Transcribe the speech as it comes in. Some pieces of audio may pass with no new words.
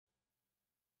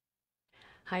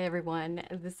Hi everyone,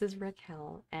 this is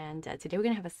Raquel, and today we're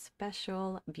gonna have a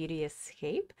special beauty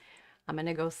escape. I'm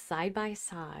gonna go side by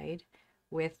side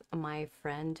with my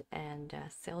friend and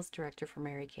sales director for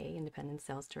Mary Kay, independent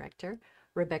sales director,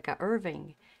 Rebecca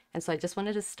Irving. And so I just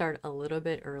wanted to start a little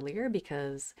bit earlier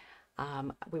because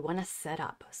we want to set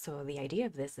up. So the idea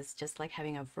of this is just like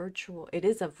having a virtual, it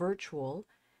is a virtual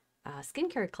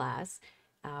skincare class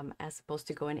as opposed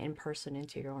to going in person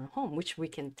into your own home, which we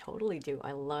can totally do.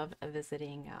 I love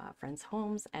visiting friends'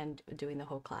 homes and doing the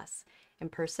whole class in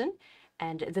person.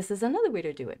 And this is another way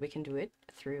to do it. We can do it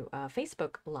through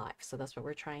Facebook Live. So that's what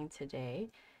we're trying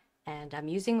today. And I'm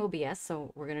using OBS,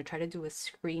 so we're going to try to do a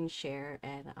screen share.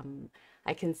 And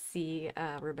I can see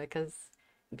Rebecca's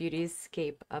Beauty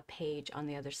Escape page on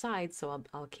the other side, so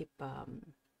I'll keep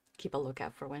a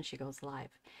lookout for when she goes live.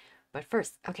 But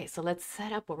first, okay, so let's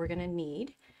set up what we're gonna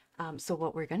need. So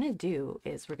what we're gonna do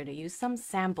is we're gonna use some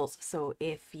samples. So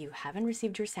if you haven't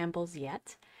received your samples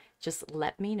yet, just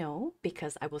let me know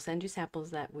because I will send you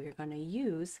samples that we're gonna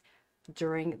use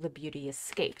during the beauty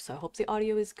escape. So I hope the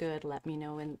audio is good. Let me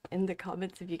know in the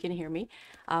comments if you can hear me.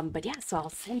 But yeah, so I'll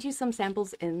send you some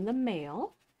samples in the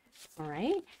mail. All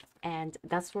right. And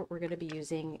that's what we're going to be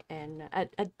using in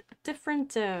at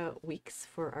different weeks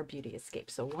for our beauty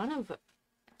escape. So one of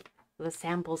the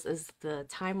samples is the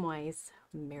TimeWise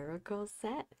Miracle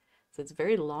set. So it's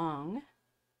very long,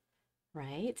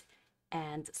 right?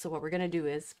 And so what we're going to do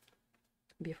is,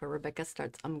 before Rebecca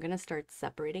starts, I'm going to start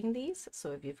separating these.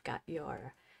 So if you've got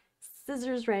your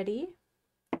scissors ready,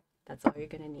 that's all you're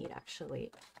going to need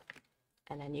actually.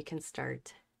 And then you can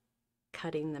start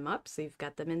cutting them up. So you've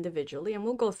got them individually, and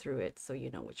we'll go through it so you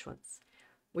know which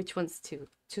ones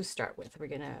to start with. We're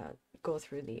going to go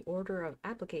through the order of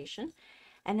application.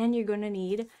 And then you're going to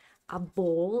need a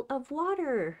bowl of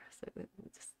water. So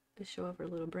just to show off our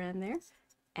little brand there.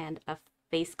 And a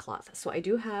face cloth. So I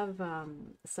do have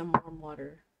some warm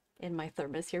water in my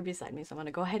thermos here beside me. So I'm going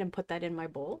to go ahead and put that in my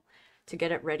bowl to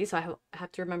get it ready. So I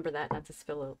have to remember that not to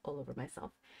spill all over myself.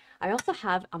 I also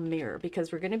have a mirror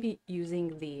because we're going to be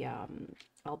using the,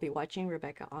 I'll be watching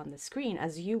Rebecca on the screen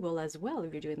as you will as well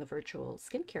if you're doing the virtual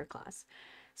skincare class.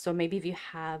 So maybe if you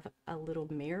have a little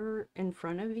mirror in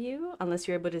front of you, unless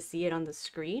you're able to see it on the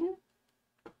screen,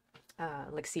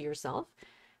 like see yourself,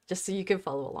 just so you can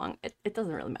follow along. It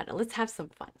doesn't really matter. Let's have some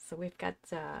fun. So we've got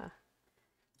to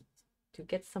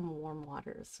get some warm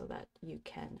water so that you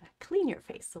can clean your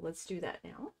face. So let's do that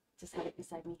now. Just have it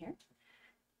beside me here.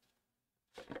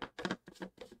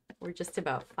 We're just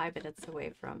about 5 minutes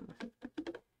away from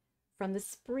the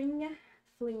spring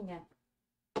fling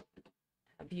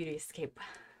beauty escape.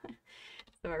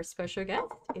 So our special guest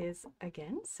is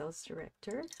again sales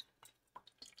director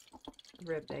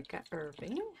Rebecca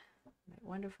Irving, my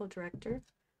wonderful director,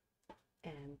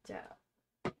 and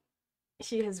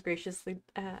she has graciously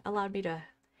allowed me to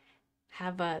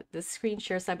have the screen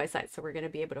share side by side, so we're going to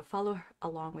be able to follow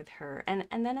along with her, and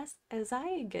then as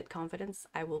I get confidence,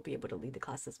 I will be able to lead the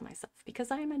classes myself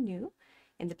because I am a new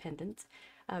independent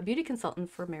beauty consultant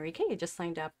for Mary Kay. I just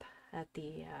signed up at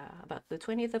the about the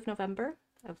 20th of November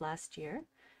of last year.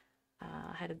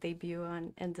 Had a debut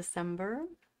in December,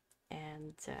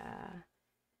 and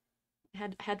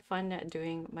had fun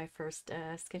doing my first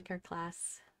skincare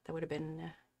class. That would have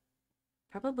been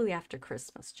probably after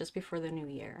Christmas, just before the new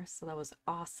year. So that was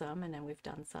awesome. And then we've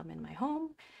done some in my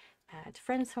home, at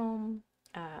friends' home.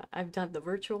 I've done the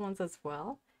virtual ones as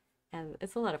well, and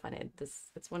it's a lot of fun.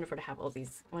 It's wonderful to have all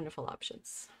these wonderful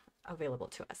options available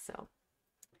to us.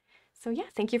 So yeah,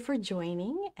 thank you for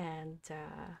joining, and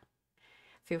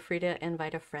feel free to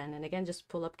invite a friend. And again, just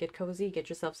pull up, get cozy, get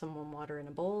yourself some warm water in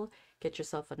a bowl, get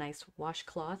yourself a nice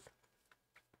washcloth,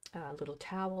 a little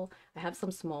towel. I have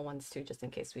some small ones too, just in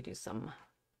case we do some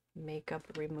makeup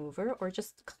remover or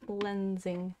just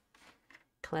cleansing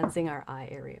our eye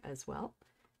area as well.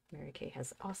 Mary Kay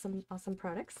has awesome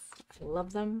products. I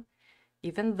love them.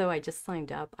 Even though I just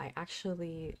signed up, I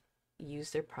actually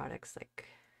used their products like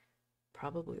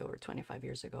probably over 25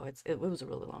 years ago. It was a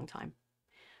really long time.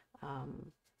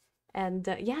 And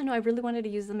yeah, no, I really wanted to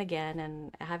use them again,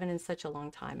 and I haven't in such a long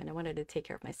time, and I wanted to take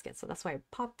care of my skin. So that's why I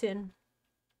popped in,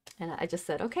 and I just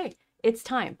said, okay, it's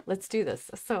time. Let's do this.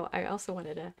 So I also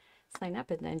wanted to sign up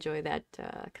and enjoy that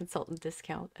consultant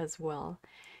discount as well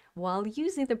while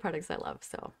using the products I love.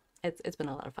 So it's been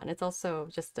a lot of fun. It's also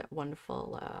just a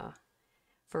wonderful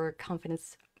for a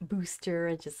confidence booster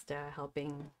and just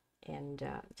helping and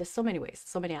just so many ways,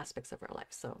 so many aspects of our life.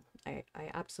 So I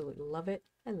absolutely love it.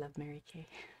 I love Mary Kay.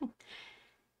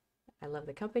 I love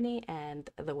the company and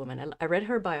the woman. I read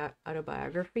her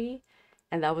autobiography,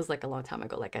 And that was like a long time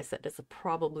ago. Like I said, it's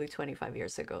probably 25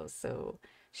 years ago. So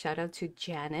shout out to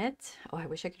Janet. Oh, I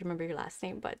wish I could remember your last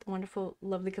name, but wonderful,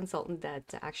 lovely consultant that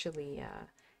actually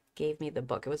gave me the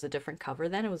book. It was a different cover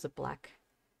then. It was a black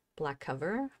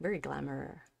cover, very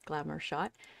glamour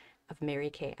shot of Mary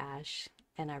Kay Ash.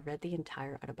 And I read the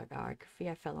entire autobiography.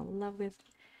 I fell in love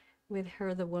with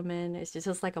her, the woman. It's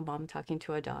just like a mom talking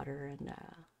to a daughter and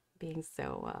being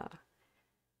so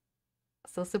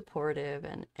supportive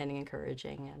and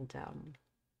encouraging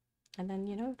and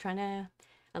then trying to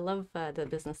I love the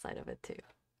business side of it too.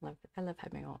 I love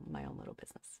having my own little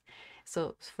business.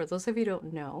 So for those of you who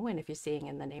don't know, and if you're seeing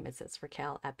in the name it says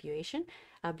Raquel at Beauation.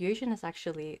 Beauation is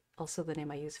actually also the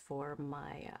name I use for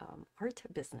my art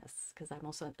business because I'm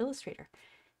also an illustrator,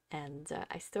 and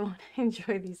I still want to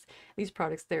enjoy these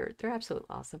products. They're absolutely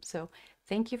awesome. So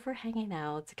thank you for hanging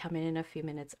out, coming in a few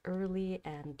minutes early,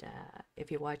 and if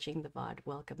you're watching the VOD,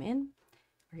 welcome in.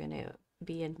 We're gonna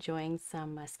be enjoying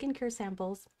some skincare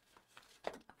samples.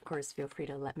 Of course, feel free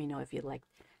to let me know if you'd like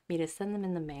me to send them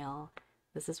in the mail.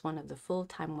 This is one of the full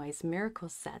TimeWise miracle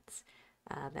sets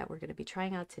that we're going to be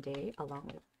trying out today,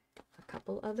 along with a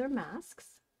couple other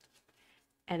masks.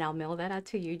 And I'll mail that out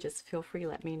to you. Just feel free to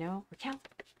let me know. Raquel,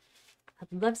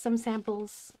 I'd love some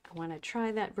samples. I want to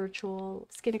try that virtual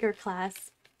skincare class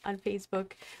on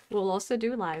Facebook. We'll also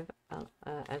do live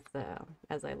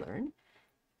as I learn.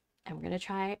 And we're going to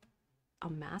try a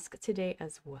mask today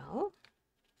as well.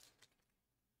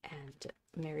 And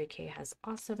Mary Kay has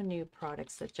awesome new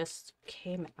products that just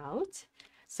came out.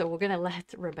 So we're going to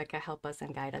let Rebecca help us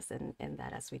and guide us in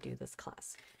that as we do this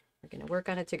class. We're going to work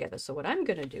on it together. So what I'm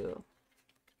going to do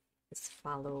is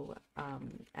follow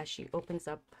as she opens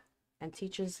up and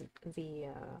teaches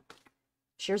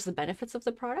shares the benefits of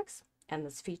the products and the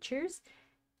features.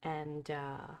 And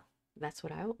that's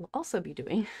what I will also be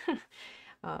doing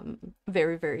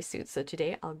very, very soon. So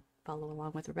today I'll follow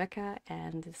along with Rebecca,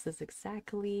 and this is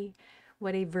exactly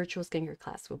what a virtual skincare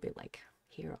class will be like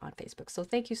here on Facebook. So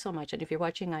thank you so much. And if you're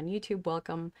watching on YouTube,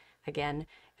 welcome again.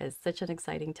 It's such an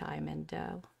exciting time, and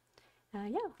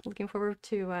yeah, looking forward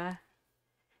to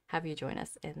have you join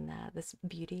us in this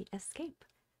beauty escape.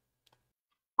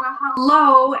 Well,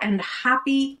 hello and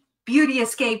happy Beauty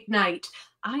Escape night.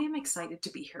 I am excited to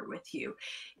be here with you.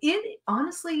 It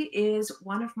honestly is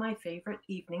one of my favorite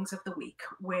evenings of the week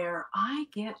where I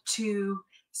get to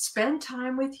spend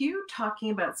time with you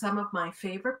talking about some of my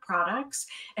favorite products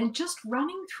and just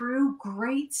running through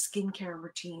great skincare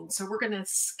routines. So we're going to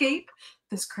escape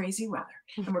this crazy weather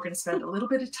and we're going to spend a little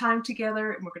bit of time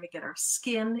together, and we're going to get our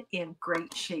skin in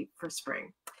great shape for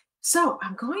spring. So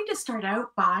I'm going to start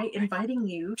out by inviting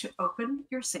you to open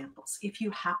your samples. If you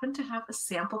happen to have a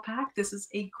sample pack, this is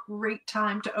a great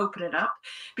time to open it up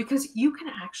because you can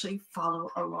actually follow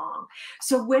along.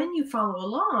 So when you follow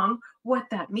along, what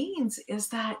that means is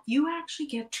that you actually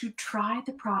get to try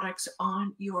the products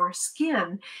on your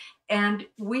skin. And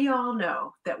we all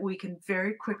know that we can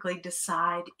very quickly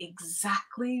decide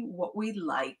exactly what we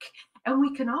like. And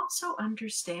we can also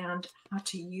understand how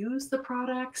to use the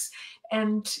products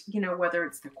and, whether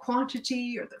it's the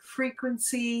quantity or the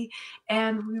frequency,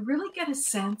 and we really get a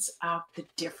sense of the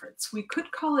difference. We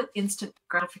could call it instant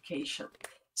gratification.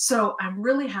 So I'm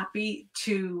really happy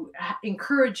to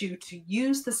encourage you to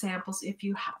use the samples if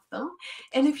you have them.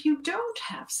 And if you don't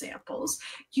have samples,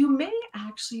 you may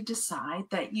actually decide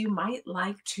that you might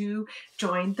like to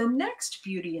join the next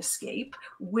Beauty Escape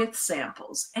with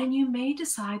samples. And you may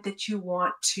decide that you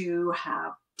want to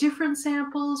have different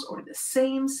samples or the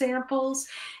same samples.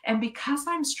 And because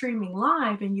I'm streaming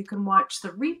live and you can watch the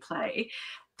replay,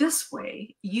 this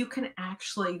way, you can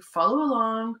actually follow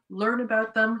along, learn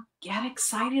about them, get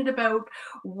excited about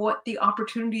what the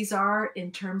opportunities are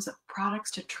in terms of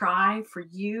products to try for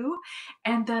you,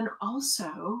 and then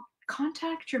also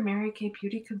contact your Mary Kay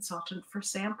Beauty consultant for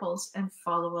samples and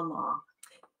follow along.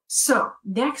 So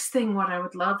next thing, what I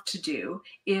would love to do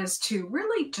is to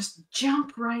really just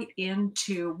jump right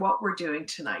into what we're doing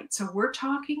tonight. So we're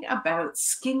talking about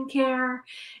skincare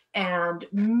and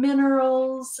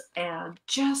minerals and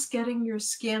just getting your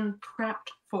skin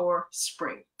prepped for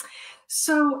spring.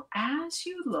 So as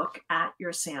you look at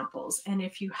your samples, and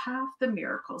if you have the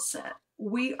miracle set,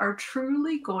 we are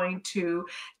truly going to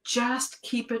just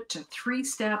keep it to 3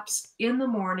 steps in the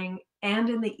morning and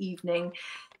in the evening.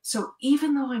 So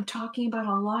even though I'm talking about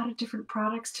a lot of different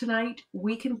products tonight,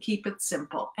 we can keep it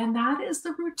simple. And that is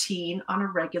the routine on a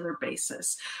regular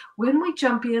basis. When we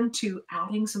jump into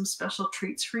adding some special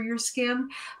treats for your skin,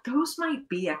 those might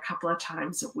be a couple of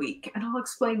times a week. And I'll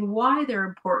explain why they're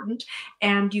important.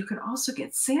 And you can also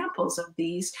get samples of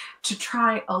these to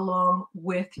try along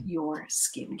with your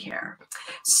skincare.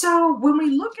 So when we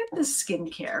look at the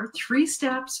skincare, 3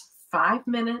 steps, 5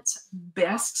 minutes,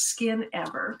 best skin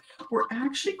ever, we're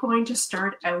actually going to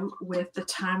start out with the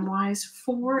TimeWise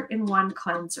 4-in-1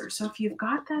 cleanser. So if you've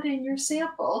got that in your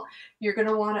sample, you're going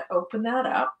to want to open that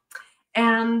up.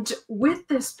 And with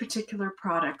this particular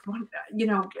product,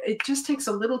 it just takes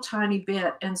a little tiny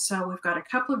bit. And so we've got a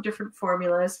couple of different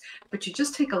formulas, but you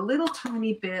just take a little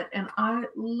tiny bit. And I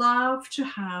love to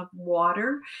have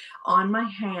water on my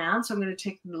hand. So I'm going to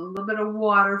take a little bit of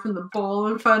water from the bowl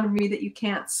in front of me that you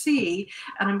can't see.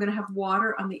 And I'm going to have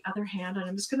water on the other hand. And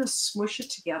I'm just going to smush it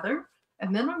together.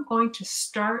 And then I'm going to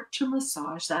start to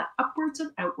massage that upwards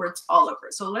and outwards all over.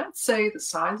 So let's say the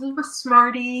size of a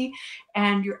Smartie,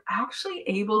 and you're actually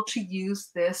able to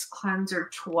use this cleanser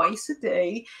twice a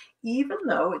day, even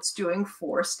though it's doing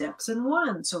 4 steps in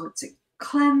one. So it's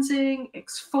cleansing,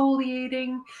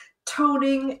 exfoliating,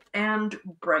 toning, and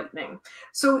brightening.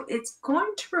 So it's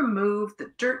going to remove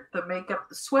the dirt, the makeup,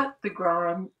 the sweat, the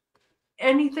grime,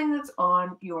 anything that's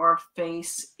on your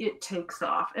face, it takes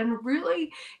off. And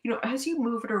really, as you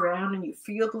move it around and you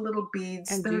feel the little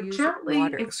beads, And do they're you use gently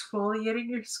water? exfoliating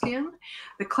your skin.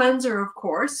 The cleanser, of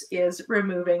course, is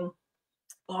removing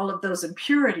all of those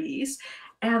impurities.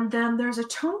 And then there's a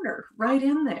toner right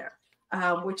in there,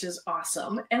 which is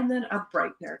awesome. And then a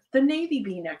brightener, the navy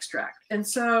bean extract. And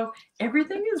so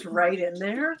everything is right in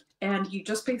there. And you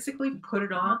just basically put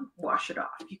it on, wash it off.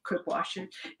 You could wash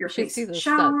your face in the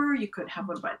shower. You could have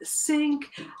one by the sink.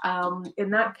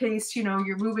 In that case,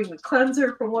 you're moving the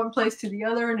cleanser from one place to the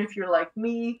other. And if you're like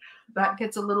me, that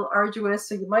gets a little arduous.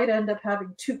 So you might end up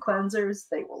having 2 cleansers.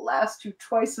 They will last you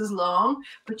twice as long,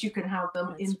 but you can have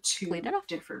them in 2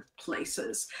 different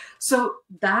places. So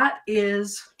that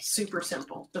is super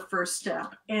simple, the first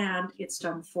step, and it's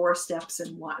done 4 steps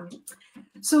in one.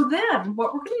 So then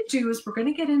what we're going to do is we're going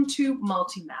to get into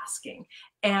multi-masking.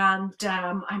 And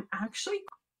I'm actually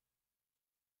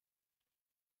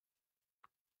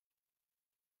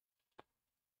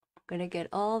going to get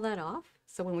all that off.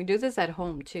 So when we do this at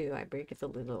home too, I break it the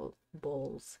little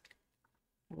bowls.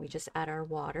 And we just add our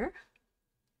water.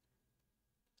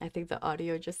 I think the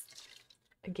audio just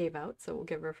gave out, so we'll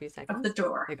give her a few seconds. Of the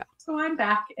door. So I'm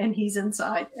back and he's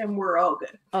inside and we're all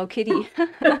good. Oh, kitty.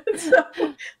 So,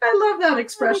 I love that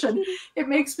expression. It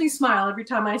makes me smile every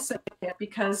time I say it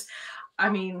because,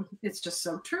 it's just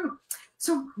so true.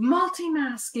 So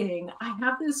multi-masking, I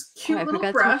have this cute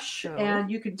little brush, and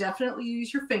you can definitely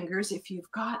use your fingers if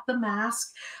you've got the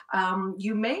mask.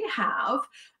 You may have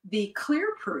the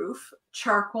clear proof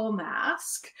charcoal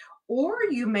mask, or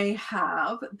you may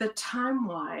have the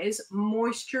TimeWise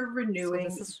Moisture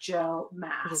Renewing Gel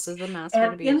Mask. This is the mask.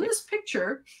 And in this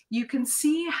picture, you can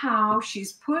see how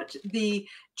she's put the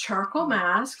charcoal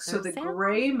mask, so the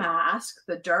gray mask,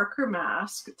 the darker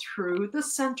mask, through the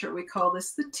center. We call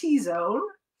this the T-zone.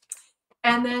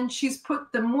 And then she's put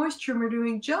the Moisture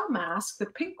Renewing Gel Mask, the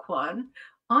pink one,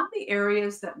 on the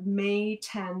areas that may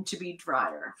tend to be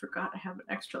drier. I forgot I have an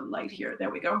extra light here. There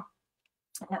we go.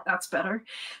 That's better.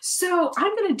 So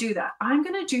I'm going to do that. I'm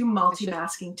going to do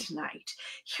multi-masking tonight.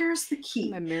 Here's the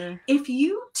key. If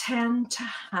you tend to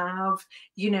have,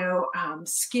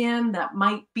 skin that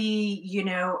might be,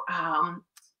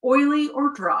 oily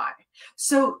or dry.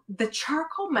 So the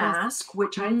charcoal mask,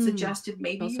 which I'd suggested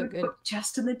maybe you would put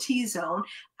just in the T-zone,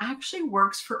 actually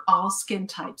works for all skin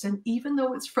types. And even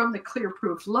though it's from the Clear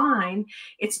Proof line,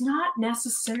 it's not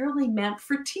necessarily meant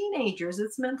for teenagers.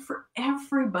 It's meant for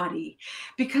everybody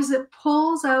because it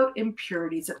pulls out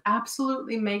impurities. It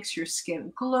absolutely makes your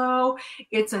skin glow.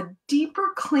 It's a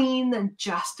deeper clean than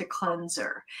just a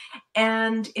cleanser.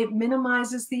 And it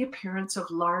minimizes the appearance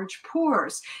of large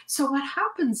pores. So what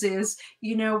happens is,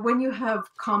 when you have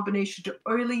combination to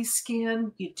oily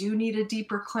skin, you do need a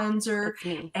deeper cleanser.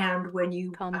 And when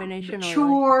you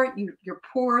mature, your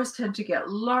pores tend to get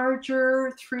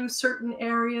larger through certain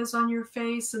areas on your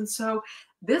face. And so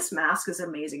this mask is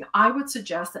amazing. I would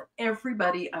suggest that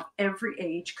everybody of every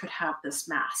age could have this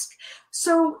mask.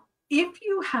 So if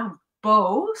you have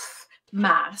both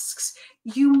masks,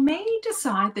 you may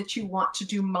decide that you want to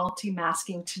do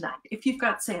multi-masking tonight if you've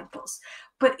got samples.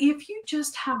 But if you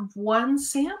just have one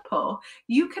sample,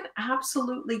 you can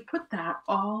absolutely put that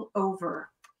all over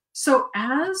So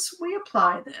as we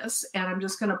apply this, and I'm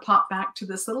just going to pop back to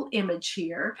this little image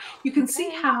here, you can see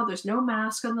Okay. how there's no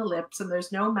mask on the lips and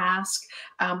there's no mask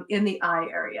in the eye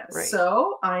area. Right.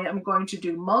 So I am going to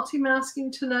do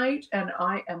multi-masking tonight, and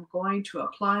I am going to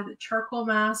apply the charcoal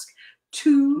mask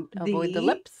to Avoid the the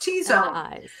lips and the T-zone.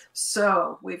 eyes.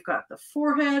 So we've got the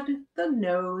forehead, the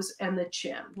nose, and the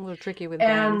chin. A little tricky with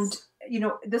And, bangs.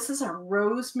 this is a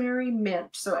rosemary mint.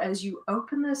 So as you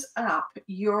open this up,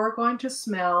 you're going to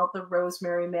smell the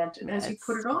rosemary mint. And Yeah, as you it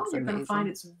put it on, smells you're going to find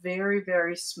amazing. it's very,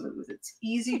 very smooth. It's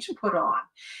easy to put on.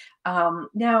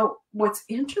 Now, what's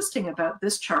interesting about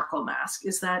this charcoal mask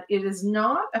is that it is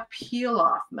not a peel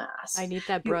off I mask. need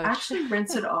that You brush. actually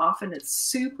rinse it off, and it's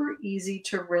super easy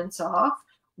to rinse off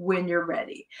when you're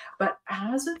ready. But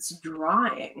as it's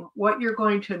drying, what you're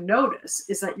going to notice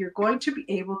is that you're going to be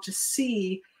able to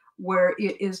see where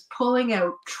it is pulling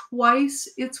out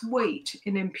twice its weight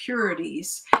in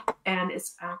impurities, and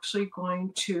it's actually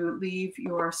going to leave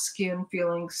your skin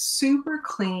feeling super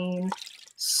clean,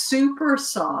 super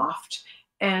soft,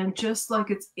 and just like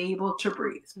it's able to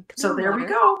breathe. Come So on, there we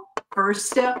water. go. First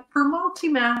step for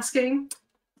multi-masking.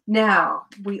 Now,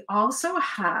 we also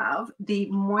have the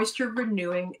moisture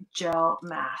renewing gel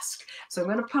mask. So I'm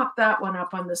going to pop that one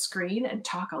up on the screen and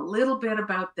talk a little bit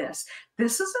about this.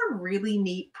 This is a really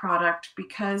neat product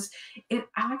because it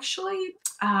actually,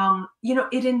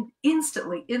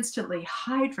 instantly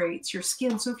hydrates your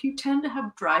skin. So if you tend to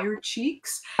have drier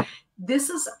cheeks, this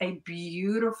is a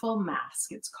beautiful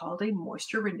mask. It's called a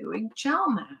moisture renewing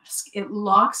gel mask. It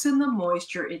locks in the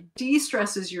moisture, it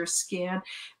de-stresses your skin,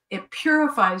 it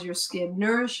purifies your skin,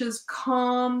 nourishes,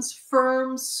 calms,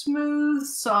 firms,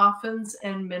 smooths, softens,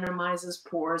 and minimizes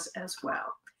pores as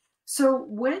well. So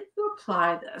when you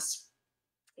apply this,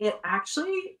 it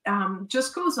actually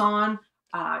just goes on,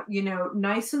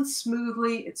 nice and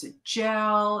smoothly. It's a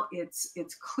gel. It's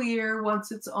clear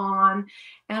once it's on,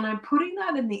 and I'm putting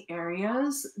that in the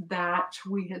areas that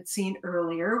we had seen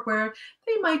earlier, where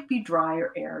they might be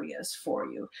drier areas for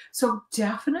you. So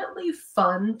definitely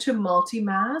fun to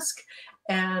multi-mask.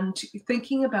 And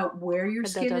thinking about where your That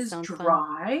skin does is sound fun.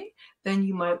 dry, then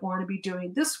you might want to be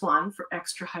doing this one for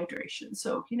extra hydration.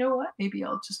 So, you know what? Maybe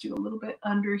I'll just do a little bit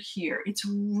under here. It's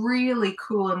really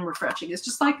cool and refreshing. It's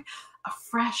just like a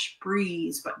fresh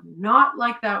breeze, but not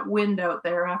like that wind out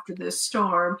there after this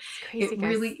storm. It's It crazy,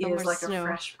 really guys. No is more like a snow.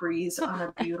 fresh breeze on a I know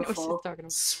what she's beautiful talking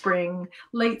about.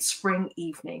 late spring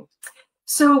evening.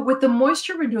 So, with the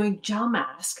moisture renewing gel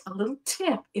mask, a little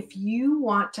tip: if you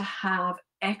want to have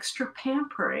extra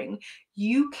pampering,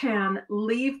 you can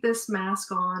leave this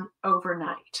mask on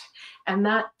overnight. And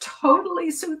that totally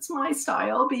suits my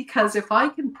style, because if I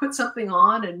can put something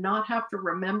on and not have to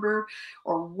remember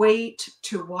or wait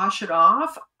to wash it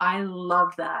off, I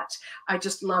love that. I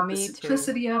just love the Me too.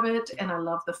 simplicity of it, and I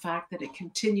love the fact that it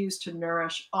continues to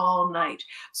nourish all night.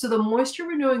 So, the moisture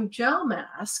renewing gel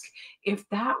mask, if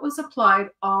that was applied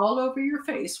all over your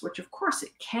face, which of course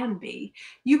it can be,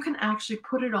 you can actually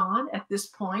put it on at this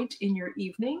point in your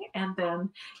evening and then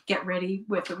get ready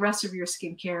with the rest of your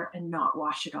skincare and not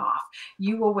wash it off.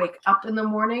 You will wake up in the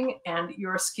morning and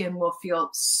your skin will feel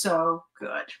so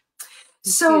good.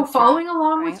 You see So, it's dry, following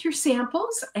along right? with your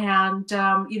samples and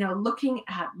looking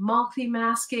at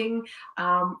multi-masking,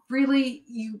 really,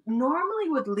 you normally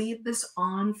would leave this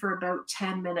on for about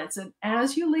 10 minutes. And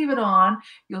as you leave it on,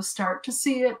 you'll start to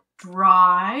see it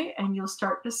dry, and you'll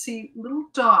start to see little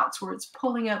dots where it's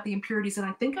pulling out the impurities. And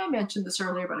I think I mentioned this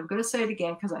earlier, but I'm going to say it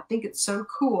again because I think it's so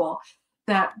cool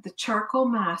that the charcoal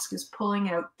mask is pulling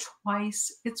out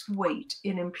twice its weight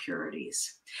in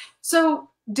impurities. So,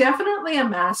 definitely a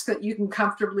mask that you can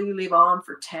comfortably leave on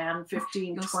for 10, 15,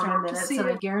 You'll 20 start to minutes. see And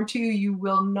I it. guarantee you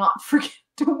will not forget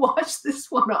to wash this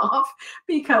one off,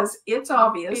 because it's You'll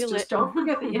obvious. feel Just it. don't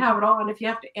forget that you have it on if you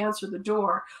have to answer the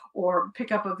door or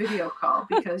pick up a video call,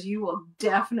 because you will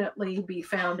definitely be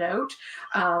found out,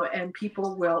 and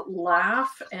people will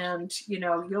laugh, and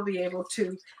you'll be able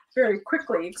to very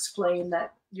quickly explain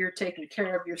that you're taking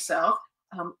care of yourself.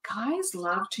 Guys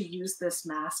love to use this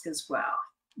mask as well.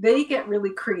 They get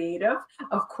really creative,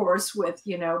 of course, with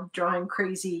drawing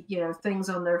crazy things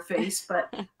on their face, but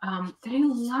they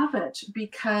love it I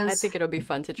because, think it'll be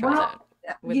fun to try well,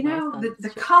 that with my the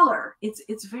son's cheeks. color,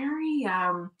 it's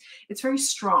very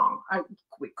strong.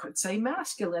 We could say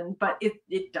masculine, but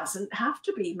it doesn't have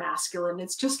to be masculine.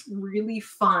 It's just really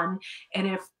fun. And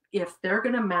if they're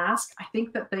going to mask, I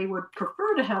think that they would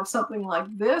prefer to have something like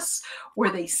this, where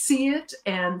they see it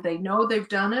and they know they've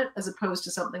done it, as opposed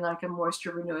to something like a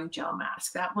moisture renewing gel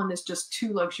mask. That one is just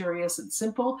too luxurious and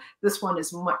simple. This one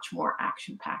is much more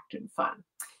action packed and fun.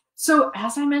 So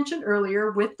as I mentioned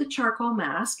earlier, with the charcoal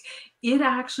mask, it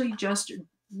actually just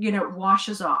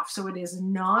washes off. So it is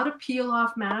not a peel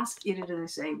off mask. It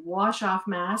is a wash off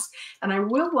mask. And I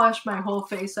will wash my whole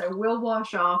face. I will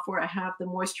wash off where I have the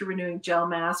moisture renewing gel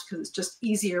mask because it's just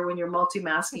easier when you're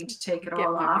multi-masking to take it Get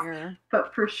all my off. mirror.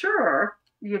 But for sure,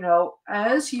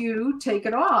 as you take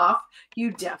it off, you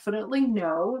definitely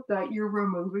know that you're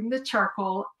removing the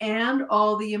charcoal and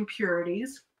all the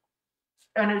impurities,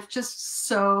 and it's just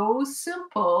so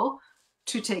simple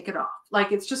to take it off.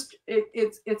 Like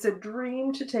it's a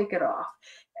dream to take it off.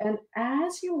 And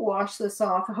as you wash this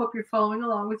off, I hope you're following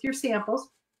along with your samples.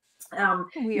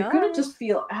 We You're going to are. just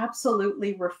feel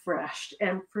absolutely refreshed.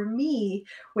 And for me,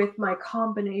 with my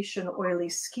combination oily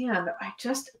skin, I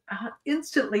just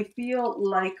instantly feel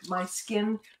like my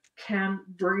skin can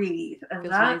breathe. And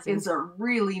Feels that amazing. is a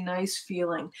really nice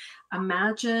feeling.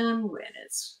 Imagine when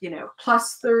it's,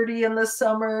 plus 30 in the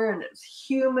summer and it's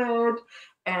humid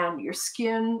and your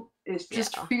skin is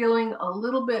just Yeah. feeling a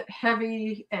little bit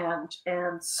heavy and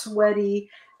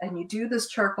sweaty, and you do this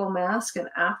charcoal mask, and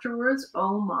afterwards,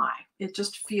 oh my, it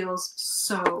just feels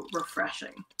so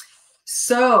refreshing.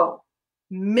 So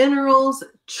minerals,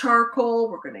 charcoal,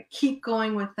 we're going to keep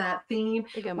going with that theme.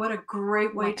 I think What a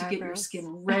great way my to get your eyebrows. skin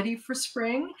ready for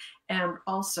spring, and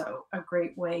also a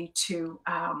great way to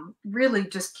really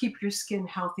just keep your skin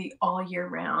healthy all year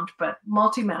round. But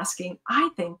multi-masking, I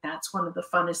think that's one of the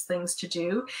funnest things to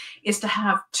do, is to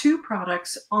have two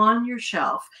products on your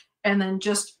shelf and then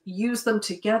just use them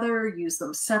together, use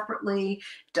them separately.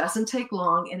 Doesn't take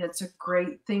long, and it's a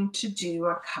great thing to do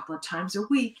a couple of times a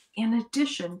week in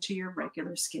addition to your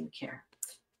regular skincare.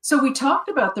 So we talked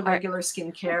about the All right. regular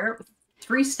skincare,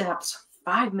 3 steps,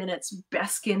 5 minutes,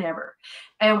 best skin ever.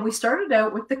 And we started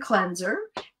out with the cleanser,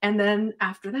 and then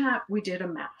after that, we did a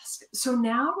mask. So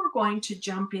now we're going to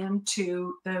jump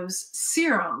into those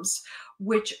serums,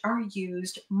 which are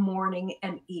used morning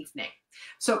and evening.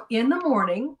 So in the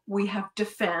morning, we have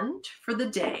Defend for the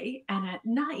day, and at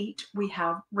night, we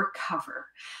have Recover.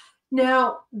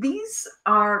 Now, these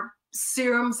are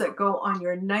serums that go on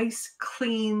your nice,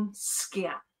 clean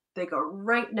skin. They go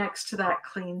right next to that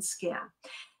clean skin.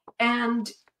 And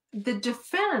the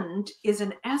Defend is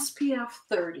an SPF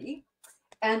 30,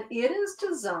 and it is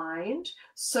designed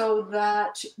so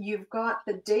that you've got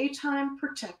the daytime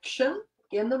protection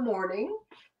in the morning.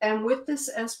 And with this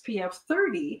SPF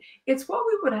 30, it's what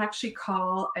we would actually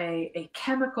call a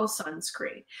chemical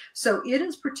sunscreen. So it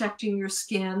is protecting your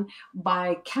skin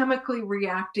by chemically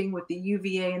reacting with the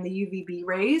UVA and the UVB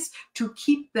rays to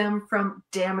keep them from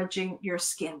damaging your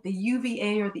skin. The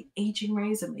UVA are the aging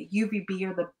rays, and the UVB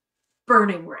are the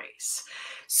burning rays.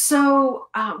 So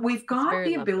we've It's got very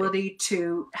the lovely. ability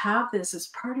to have this as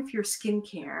part of your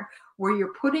skincare, where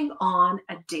you're putting on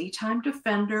a daytime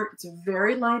defender. It's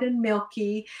very light and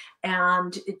milky,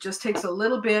 and it just takes a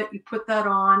little bit. You put that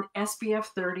on, SPF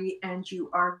 30, and you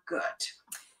are good.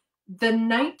 The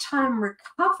nighttime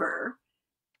recover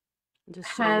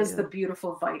Just show has the you.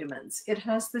 beautiful vitamins. It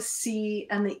has the C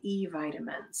and the E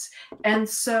vitamins. And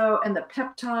the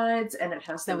peptides, and it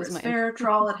has the That was mine.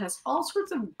 resveratrol. It has all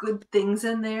sorts of good things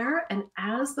in there. And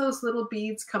as those little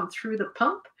beads come through the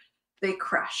pump, they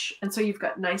crush. And so you've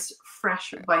got nice,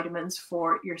 fresh Right. vitamins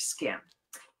for your skin.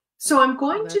 So I'm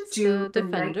going to That's the do the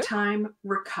Defender. nighttime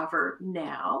recover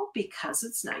now because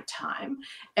it's nighttime.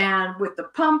 And with the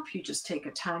pump, you just take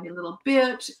a tiny little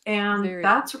bit, and Very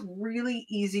that's light. really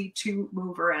easy to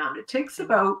move around. It takes And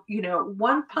about,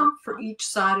 one like pump for that. each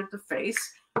side of the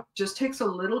face, just takes a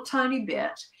little tiny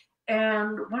bit.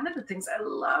 And one of the things I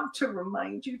love to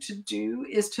remind you to do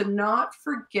is to not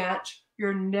forget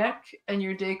your neck and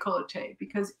your décolleté,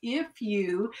 because if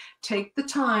you take the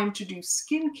time to do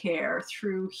skincare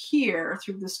through here,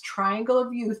 through this triangle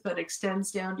of youth that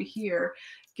extends down to here,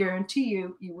 guarantee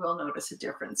you will notice a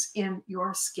difference in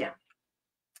your skin.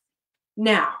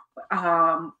 Now,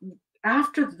 um,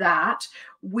 after that,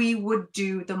 we would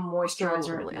do the So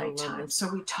moisturizer at lovely. I love nighttime. this. So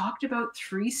we talked about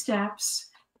 3 steps,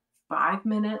 5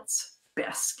 minutes,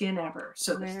 best skin ever.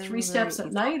 So the three Very, very steps at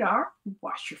easy. night are: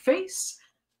 wash your face,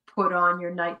 put on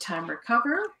your nighttime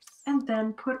recover, and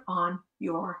then put on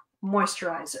your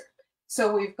moisturizer.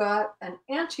 So we've got an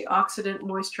antioxidant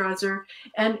moisturizer,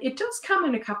 and it does come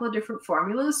in a couple of different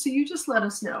formulas. So you just let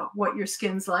us know what your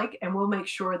skin's like, and we'll make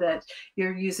sure that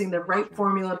you're using the right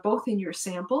formula Moisturizer. both in your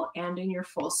sample and in your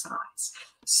full size.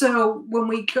 So when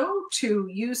we go to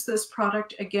use this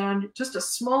product, again, just a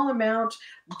small amount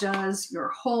does your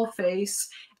whole face.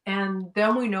 And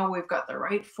then we know we've got the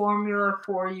right formula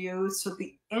for you. So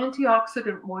the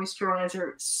antioxidant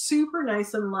moisturizer, super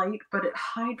nice and light, but it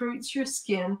hydrates your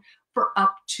skin for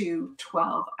up to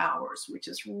 12 hours, which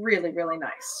is really, really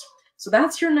nice. So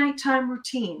that's your nighttime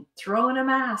routine. Throw in a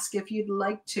mask if you'd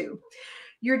like to.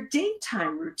 Your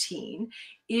daytime routine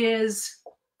is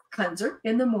cleanser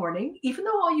in the morning, even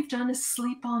though all you've done is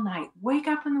sleep all night. Wake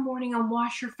up in the morning and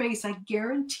wash your face. I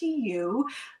guarantee you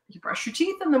brush your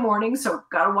teeth in the morning, so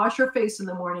gotta wash your face in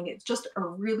the morning. It's just a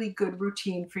really good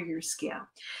routine for your skin.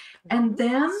 And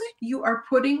then you are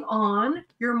putting on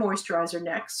your moisturizer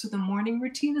next. So the morning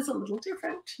routine is a little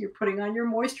different. You're putting on your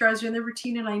moisturizer in the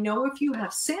routine. And I know if you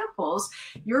have samples,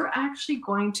 you're actually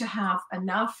going to have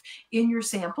enough in your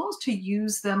samples to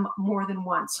use them more than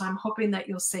once. So I'm hoping that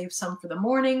you'll save some for the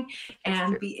morning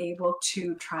and be able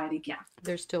to try it again.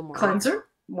 There's still more. Cleanser,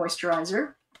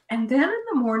 moisturizer, and then in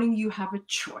the morning you have a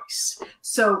choice.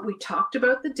 So we talked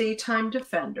about the daytime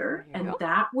defender, and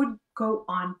that would go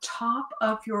on top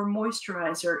of your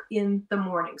moisturizer in the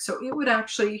morning. So it would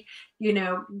actually, you'd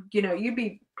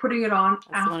be putting it on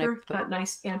after that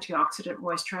nice antioxidant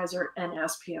moisturizer and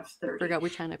SPF 30. Forgot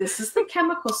which kind of. This is the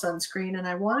chemical sunscreen, and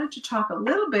I wanted to talk a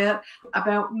little bit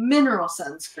about mineral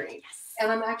sunscreen. Yes.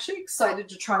 And I'm actually excited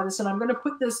to try this, and I'm going to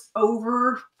put this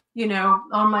over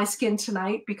on my skin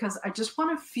tonight because I just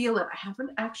want to feel it. I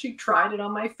haven't actually tried it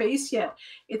on my face yet.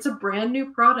 It's a brand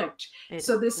new product.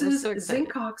 So this is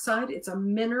zinc oxide. It's a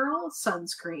mineral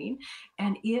sunscreen,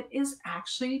 and it is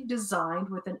actually designed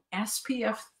with an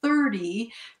SPF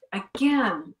 30,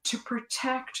 again, to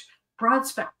protect broad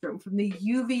spectrum from the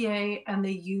UVA and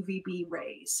the UVB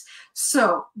rays.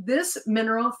 So this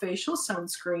mineral facial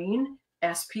sunscreen,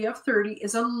 SPF 30,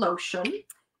 is a lotion.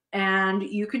 And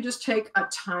you can just take a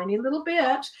tiny little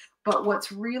bit, but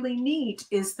what's really neat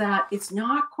is that it's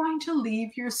not going to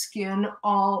leave your skin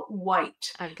all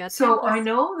white. So I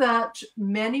know that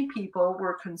many people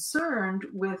were concerned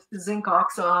with zinc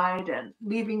oxide and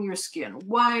leaving your skin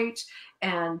white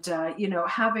and,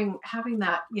 having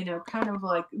that, kind of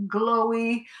like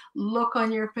glowy look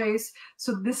on your face.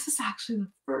 So this is actually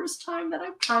the first time that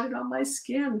I've tried it on my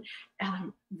skin, and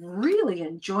I'm really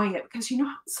enjoying it because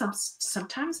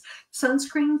sometimes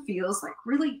sunscreen feels like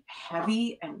really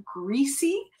heavy and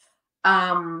greasy.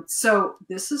 So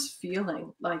this is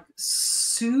feeling like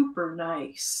super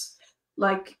nice.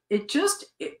 Like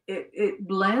it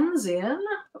blends in,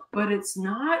 but it's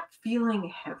not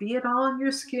feeling heavy at all on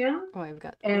your skin. Oh, I've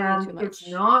got and too much. It's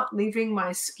not leaving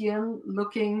my skin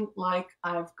looking like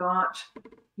I've got,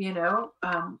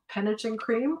 penitent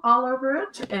cream all over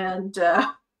it, and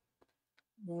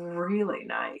really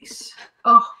nice.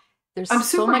 Oh, I'm so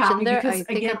super much happy in there. because I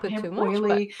think again, I put have too much,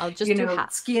 oily, but I'll just do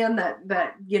half. Skin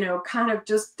that kind of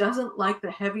just doesn't like the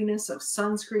heaviness of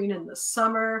sunscreen in the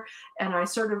summer, and I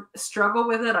sort of struggle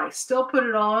with it. I still put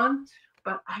it on,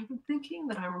 but I'm thinking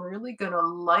that I'm really gonna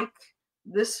like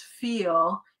this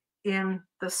feel in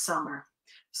the summer.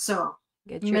 So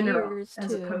mineral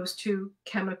as opposed to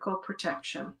chemical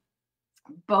protection.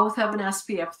 Both have an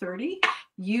SPF 30.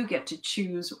 You get to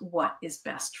choose what is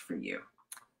best for you.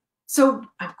 So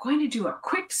I'm going to do a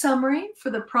quick summary for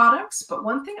the products, but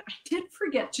one thing I did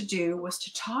forget to do was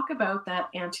to talk about that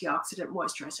antioxidant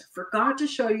moisturizer. Forgot to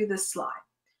show you this slide.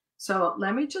 So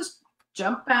let me just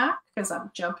jump back because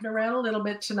I'm jumping around a little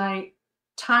bit tonight.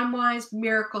 TimeWise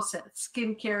Miracle Set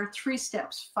Skincare, 3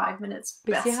 steps, 5 minutes,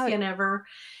 best skin ever.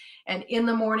 And in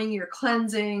the morning, you're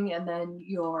cleansing, and then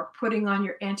you're putting on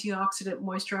your antioxidant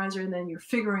moisturizer, and then you're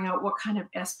figuring out what kind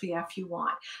of SPF you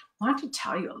want. I want to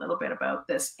tell you a little bit about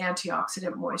this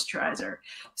antioxidant moisturizer.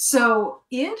 So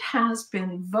it has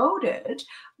been voted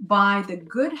by the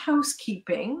Good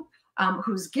Housekeeping,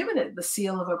 who's given it the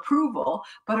seal of approval,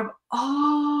 but of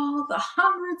all the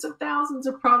hundreds of thousands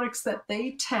of products that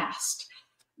they test,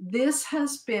 this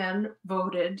has been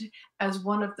voted as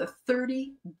one of the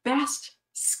 30 best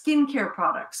skincare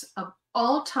products of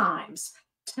all times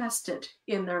tested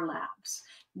in their labs.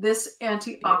 This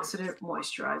antioxidant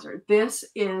moisturizer, this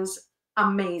is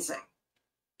amazing.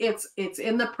 It's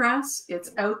in the press,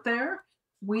 it's out there.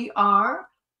 We are,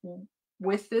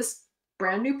 with this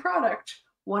brand new product,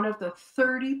 one of the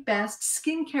 30 best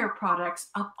skincare products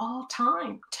of all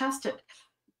time tested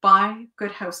by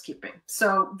Good Housekeeping.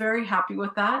 So very happy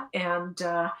with that. And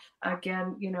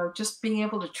again, just being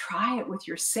able to try it with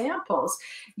your samples,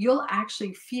 you'll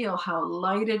actually feel how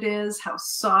light it is, how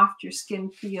soft your skin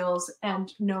feels,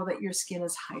 and know that your skin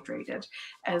is hydrated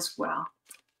as well.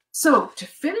 So to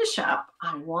finish up,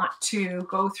 I want to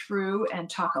go through and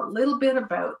talk a little bit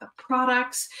about the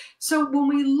products. So when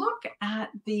we look at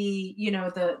the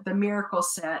Miracle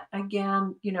Set,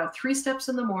 again, 3 steps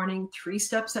in the morning, 3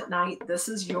 steps at night. This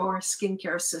is your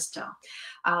skincare system.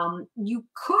 You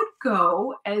could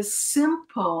go as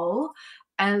simple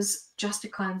as just a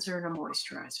cleanser and a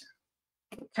moisturizer.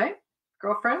 Okay,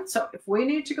 girlfriend. So if we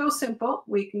need to go simple,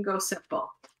 we can go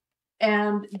simple.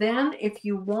 And then if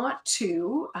you want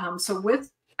to, so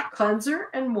with cleanser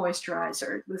and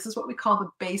moisturizer, this is what we call the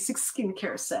basic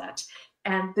skincare set.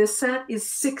 And this set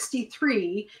is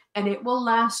 63 and it will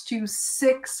last you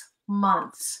 6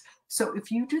 months. So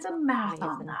if you do the math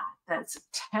on Amazing. that, that's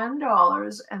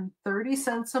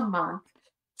 $10.30 a month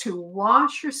to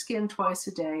wash your skin twice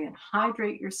a day and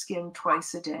hydrate your skin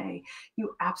twice a day.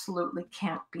 You absolutely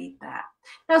can't beat that.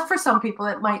 Now, for some people,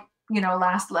 it might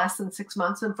last less than 6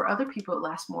 months, and for other people it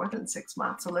lasts more than 6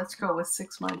 months. So let's go with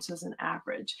 6 months as an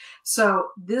average. So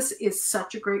this is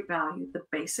such a great value. The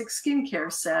basic skincare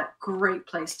set, great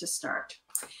place to start.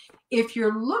 If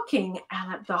you're looking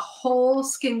at the whole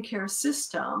skincare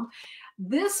system,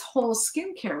 this whole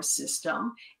skincare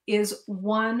system is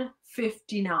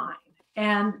 $159,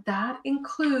 and that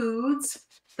includes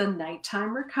the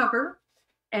nighttime recover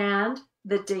and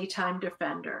the daytime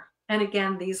defender. And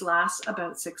again, these last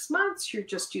about 6 months. You're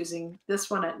just using this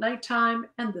one at nighttime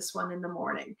and this one in the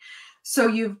morning. So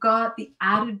you've got the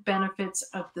added benefits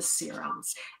of the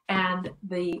serums. And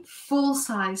the full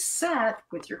size set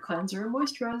with your cleanser and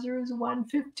moisturizer is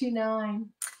 $159.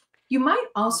 You might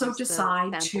also There's the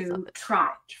decide samples of to it. try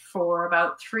it for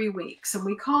about 3 weeks. And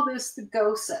we call this the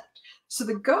Go set. So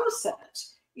the Go set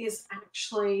is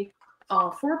actually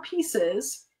all 4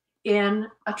 pieces in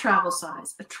a travel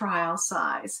size, a trial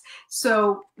size.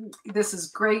 So this is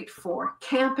great for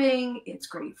camping, it's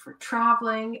great for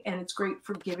traveling, and it's great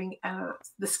for giving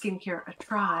the skincare a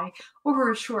try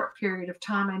over a short period of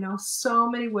time. I know so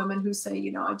many women who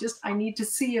say, I need to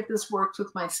see if this works with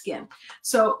my skin.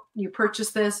 So you purchase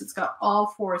this, it's got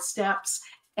all 4 steps,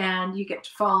 and you get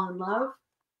to fall in love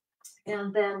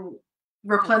and then That's,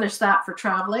 replenish that for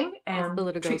traveling that's the and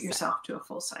little go treat set. yourself to a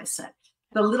full size set.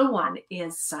 The little one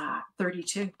is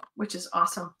 32, which is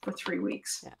awesome for 3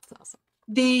 weeks. Yeah, it's awesome.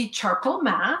 The charcoal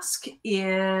mask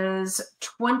is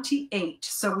 28.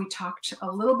 So we talked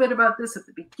a little bit about this at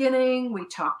the beginning. We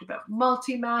talked about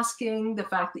multi-masking, the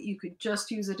fact that you could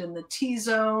just use it in the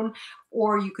T-zone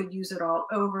or you could use it all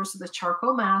over. So the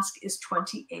charcoal mask is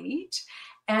 28.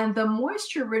 And the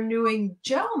moisture renewing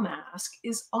gel mask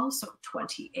is also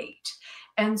 28.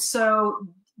 And so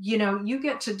you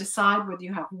get to decide whether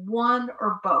you have one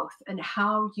or both and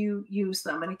how you use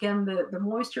them. And again, the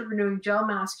moisture renewing gel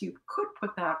mask, you could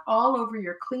put that all over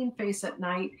your clean face at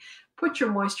night, put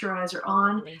your moisturizer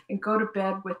on, Lovely. and go to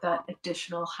bed with that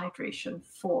additional hydration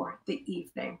for the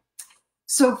evening.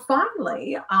 So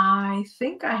finally, I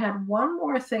think I had one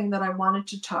more thing that I wanted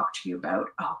to talk to you about.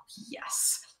 Oh,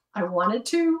 yes. I wanted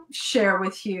to share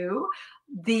with you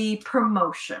the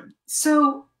promotion.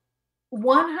 So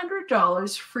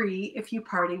 $100 free if you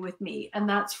party with me. And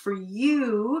that's for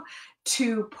you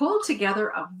to pull together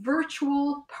a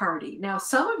virtual party. Now,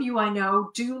 some of you I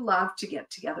know do love to get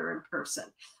together in person,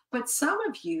 but some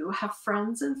of you have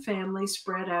friends and family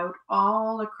spread out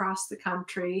all across the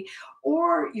country,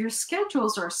 or your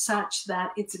schedules are such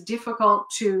that it's difficult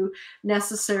to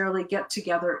necessarily get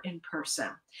together in person.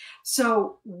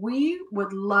 So we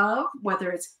would love,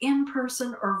 whether it's in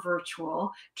person or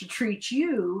virtual, to treat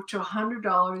you to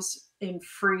 $100 in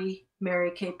free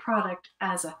Mary Kay product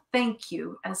as a thank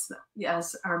you as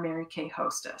our Mary Kay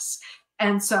hostess.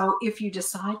 And so if you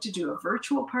decide to do a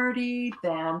virtual party,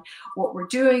 then what we're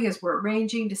doing is we're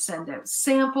arranging to send out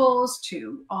samples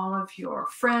to all of your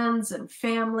friends and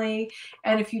family.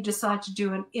 And if you decide to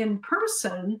do an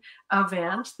in-person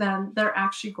event, then they're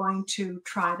actually going to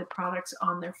try the products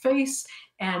on their face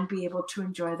and be able to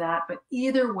enjoy that. But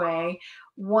either way,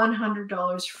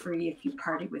 $100 free if you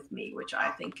party with me, which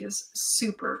I think is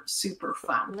super, super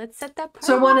fun. Let's set that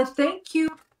So I party. want to thank you.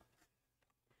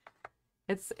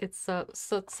 It's so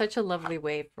such a lovely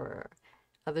way for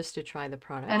others to try the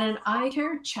product. And an eye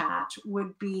care chat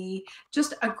would be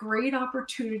just a great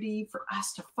opportunity for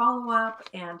us to follow up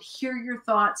and hear your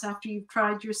thoughts after you've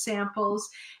tried your samples.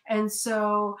 And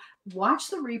so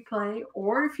watch the replay,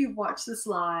 or if you watch this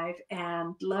live,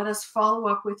 and let us follow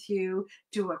up with you,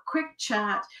 do a quick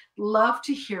chat. Love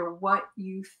to hear what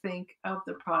you think of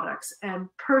the products. And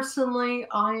personally,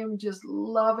 I am just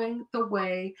loving the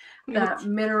way Me that too.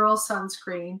 mineral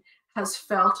sunscreen has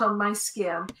felt on my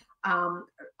skin. Um,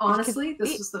 You can Honestly,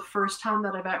 this see was the first time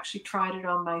that I've actually tried it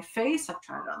on my face. I've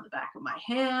tried it on the back of my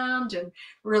hand and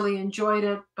really enjoyed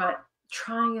it, but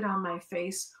trying it on my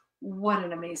face, what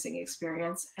an amazing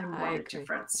experience and I what a agree. Yeah.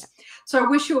 difference. So I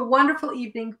wish you a wonderful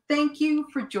evening. Thank you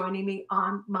for joining me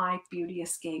on my beauty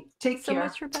escape. Take Thanks so care.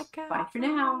 much, Rebecca. Bye for Bye.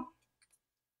 now.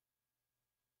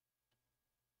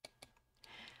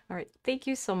 All right. Thank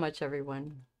you so much,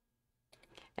 everyone.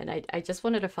 And I just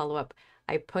wanted to follow up.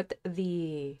 I put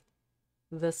the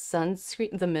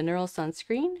sunscreen, the mineral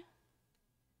sunscreen,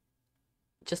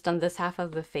 just on this half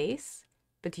of the face.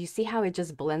 But do you see how it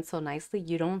just blends so nicely?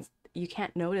 You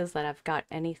can't notice that I've got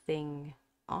anything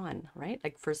on, right?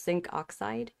 Like for zinc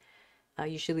oxide,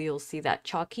 usually you'll see that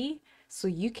chalky. So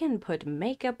you can put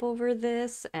makeup over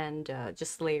this and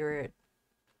just layer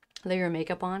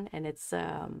makeup on, and it's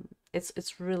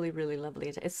really really lovely.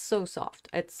 It's so soft.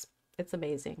 It's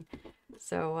amazing.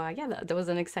 So yeah, that was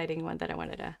an exciting one that I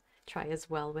wanted to try as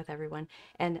well with everyone.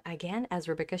 And again, as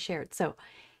Rebecca shared, so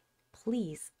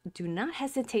please do not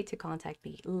hesitate to contact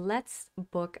me. Let's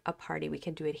book a party. We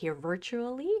can do it here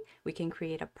virtually. We can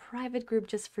create a private group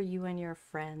just for you and your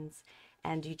friends.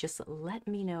 And you just let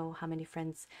me know how many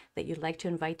friends that you'd like to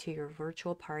invite to your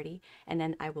virtual party. And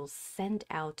then I will send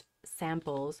out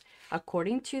samples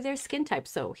according to their skin type.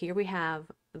 So here we have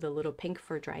the little pink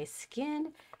for dry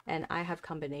skin, and I have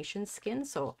combination skin.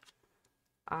 So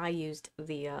I used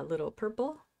the little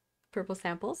purple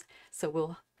samples.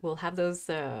 So we'll have those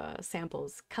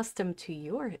samples custom to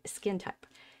your skin type,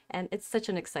 and it's such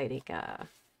an exciting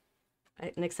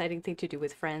thing to do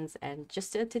with friends and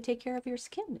just to take care of your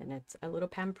skin. And it's a little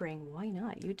pampering. Why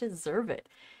not? You deserve it.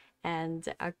 And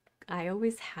I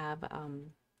always have a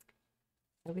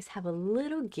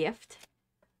little gift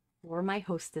for my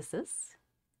hostesses.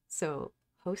 So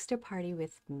host a party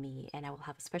with me and I will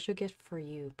have a special gift for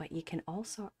you, but you can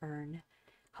also earn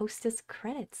hostess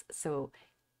credits. So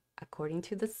according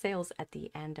to the sales at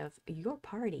the end of your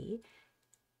party,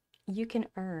 you can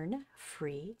earn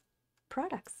free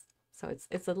products. So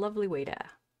it's a lovely way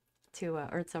to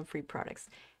earn some free products,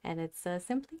 and it's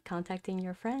simply contacting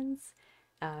your friends,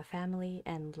 family,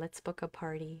 and let's book a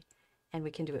party. And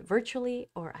we can do it virtually,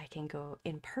 or I can go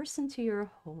in person to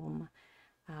your home,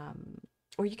 um,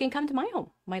 or you can come to my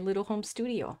home, my little home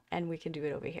studio, and we can do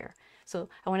it over here. So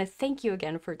I want to thank you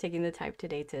again for taking the time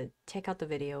today to check out the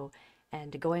video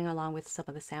and going along with some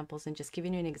of the samples and just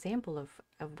giving you an example of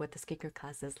what the skincare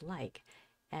class is like.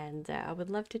 And I would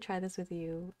love to try this with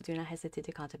you. Do not hesitate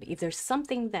to contact me. If there's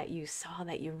something that you saw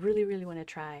that you really, really want to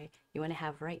try, you want to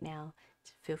have right now,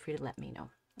 feel free to let me know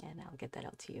and I'll get that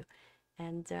out to you.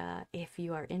 And if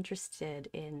you are interested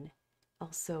in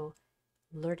also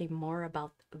learning more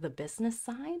about the business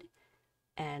side,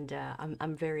 and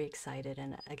I'm very excited.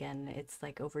 And again, it's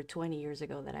like over 20 years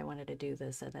ago that I wanted to do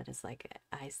this, and then it's like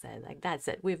I said, like that's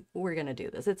it. We're gonna do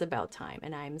this. It's about time,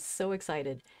 and I'm so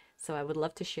excited. So I would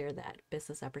love to share that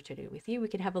business opportunity with you. We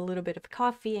can have a little bit of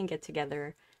coffee and get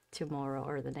together tomorrow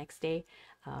or the next day.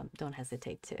 Don't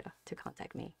hesitate to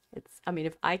contact me. I mean,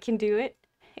 if I can do it,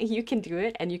 you can do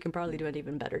it, and you can probably do an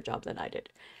even better job than I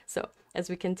did. So as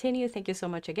we continue, thank you so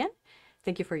much again.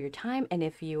 Thank you for your time. And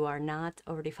if you are not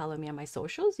already following me on my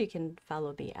socials, you can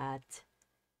follow me at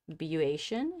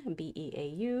beauation,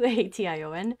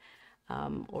 Beauation,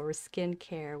 or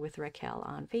skincare with Raquel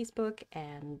on Facebook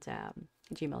and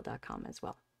gmail.com as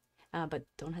well. But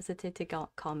don't hesitate to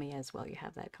call me as well. You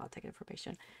have that contact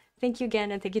information. Thank you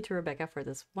again, and thank you to Rebecca for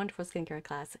this wonderful skincare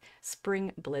class,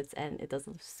 Spring Blitz. And it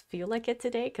doesn't feel like it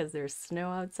today because there's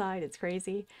snow outside. It's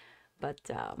crazy,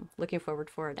 but looking forward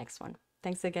for our next one.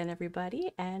 Thanks again,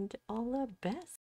 everybody, and all the best.